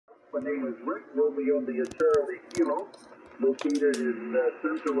My name is Rick, Romeo on the Charlie Kilo, located in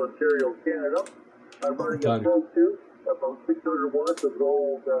Central Ontario, Canada. I'm running a probe tube, about 600 watts of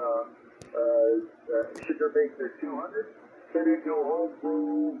old sugar maker 200, fit into a home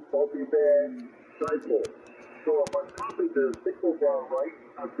brew multi-band dipole. So if I'm copying the signal bar right,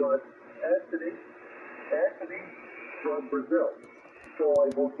 I've got Anthony from Brazil. So I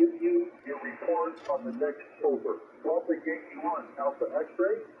will give you your report on the next over. Alpha Yankee 1, Alpha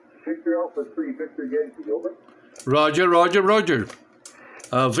X-ray, Victor Alpha 3, Victor Yankee, over. Roger, Roger, Roger.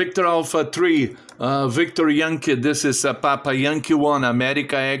 Victor Alpha 3, Victor Yankee, this is Papa Yankee 1,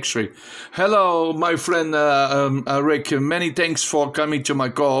 America X-ray. Hello, my friend Rick, many thanks for coming to my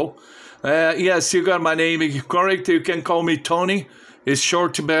call. Yes, you got my name correct, you can call me Tony, it's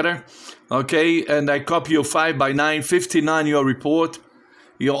short better. Okay, and I copy your 5x9, 59 your report.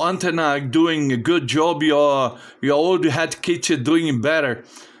 Your antenna doing a good job, your old head kit doing better.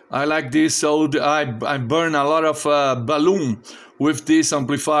 I like this old, I burn a lot of balloon with this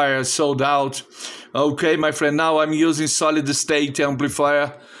amplifier, sold out. Okay, my friend, now I'm using solid state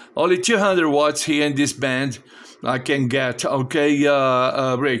amplifier. Only 200 watts here in this band I can get, okay,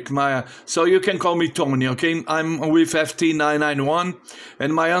 Rick. So you can call me Tony, okay? I'm with FT991,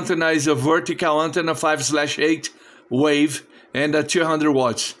 and my antenna is a vertical antenna 5/8 wave and 200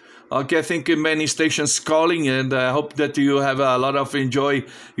 watts. Okay, I think many stations calling, and I hope that you have a lot of enjoy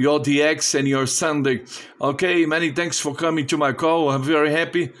your DX and your Sunday. Okay, many thanks for coming to my call. I'm very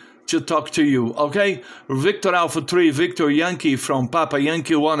happy to talk to you. Okay, Victor Alpha 3, Victor Yankee from Papa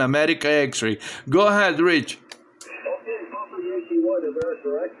Yankee 1, America X-ray. Go ahead, Rich. Okay, Papa Yankee 1,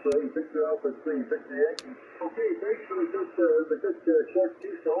 America X-ray, Victor Alpha 3, Victor Yankee. Okay, thanks for the good short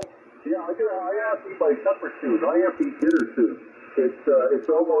QSO. Yeah, I have my supper tube. I have the dinner tube. It's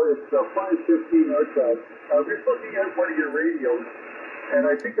almost 515 our time. I was just looking at one of your radios, and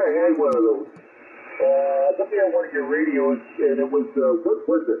I think I had one of those. Looking at one of your radios, and it was what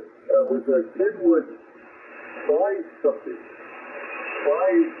was it? It was a Kenwood 5 something.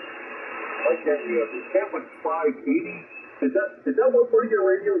 I can't remember. Kenwood 580. Is that what one of your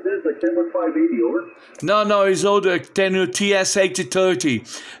radios is? A Kenwood 580, over? No, it's old TS8030.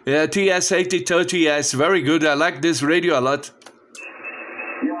 TS8030, yes, very good. I like this radio a lot.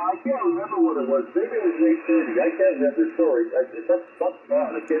 Yeah, I can't remember what it was. Maybe it was 830. I can't remember. Sorry. That's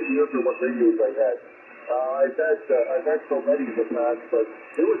bad. I can't remember what radios I had. I've had so many in the past, but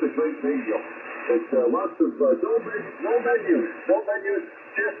it was a great radio. It's lots of no menus,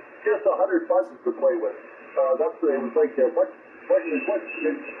 just 100 buttons to play with. It was like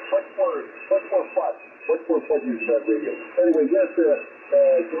much more fun using that radio. Anyway, yes,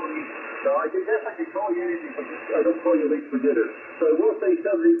 Tony. I guess I can call you anything, but I don't call you late for dinner. So I will say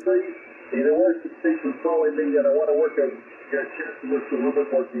 73. The worst mistake was calling me, and I want to work on get a chance to listen a little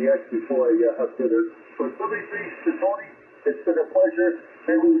bit more DX before I have dinner. So 73 to Tony. It's been a pleasure.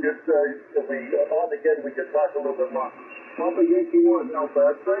 Maybe we just, if we on again, we can talk a little bit more. Papa Yankee 1,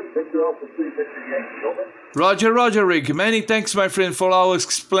 Alpha X-ray, Victor Alpha 3, Victor Yankee, over. Roger, Roger, Rick. Many thanks, my friend, for our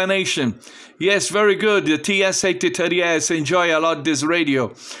explanation. Yes, very good. The TS8030S, enjoy a lot this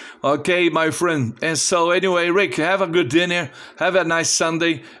radio. Okay, my friend. And so anyway, Rick, have a good dinner. Have a nice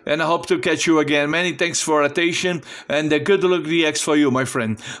Sunday, and I hope to catch you again. Many thanks for attention, and good luck DX for you, my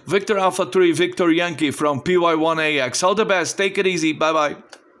friend. Victor Alpha 3, Victor Yankee from PY1AX. All the best. Take it easy. Bye-bye.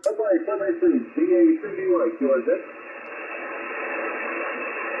 Bye-bye. Bye-bye, please. VA3VY, QRZ.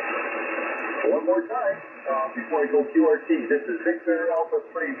 One more time, before I go QRT, this is Victor Alpha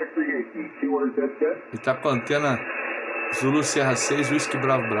 3, Victor Yankee, QRZ. E tá com a antena Zulu Sierra 6, Whisky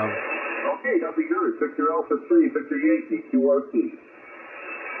Bravo Bravo. Okay, that'll be good. Victor Alpha 3, Victor Yankee, QRT.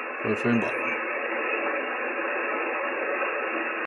 Foi embora.